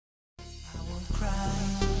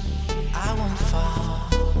fall,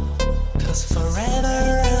 'cause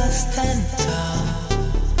forever I stand tall.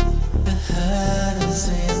 The hurt is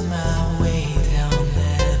in my way, they'll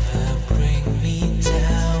never bring me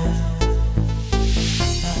down.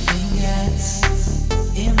 Nothing gets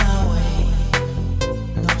in my way,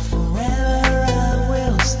 not forever I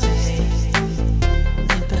will stay.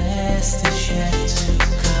 The best is yet to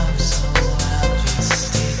come, so I'll just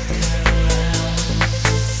stick around.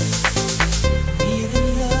 Even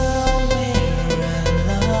though we're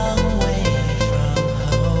a long way from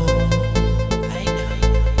home, I know,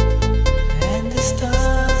 and the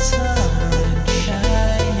stars aren't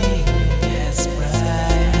shining as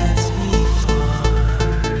bright as before.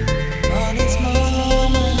 All these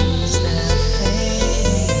moments that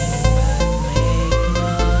fade, but make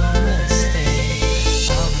no mistake,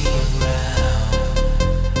 I'll be around.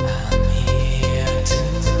 I'm here to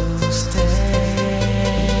stay.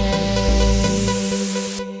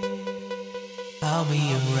 I'll be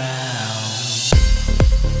around.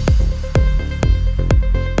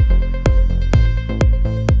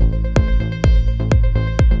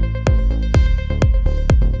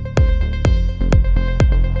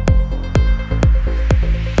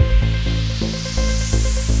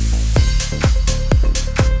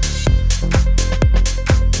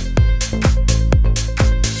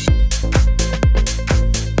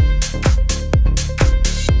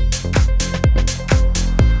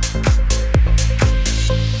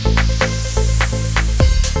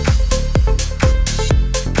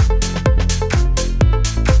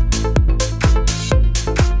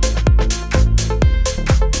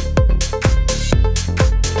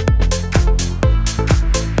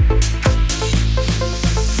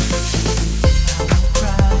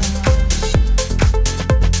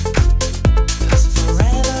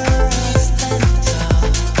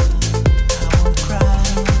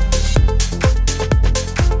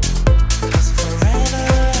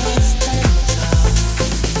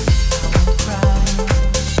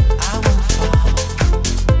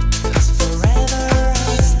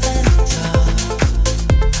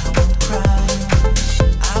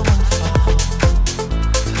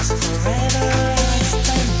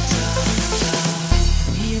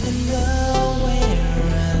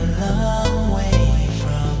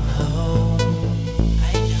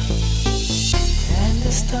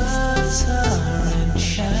 Stars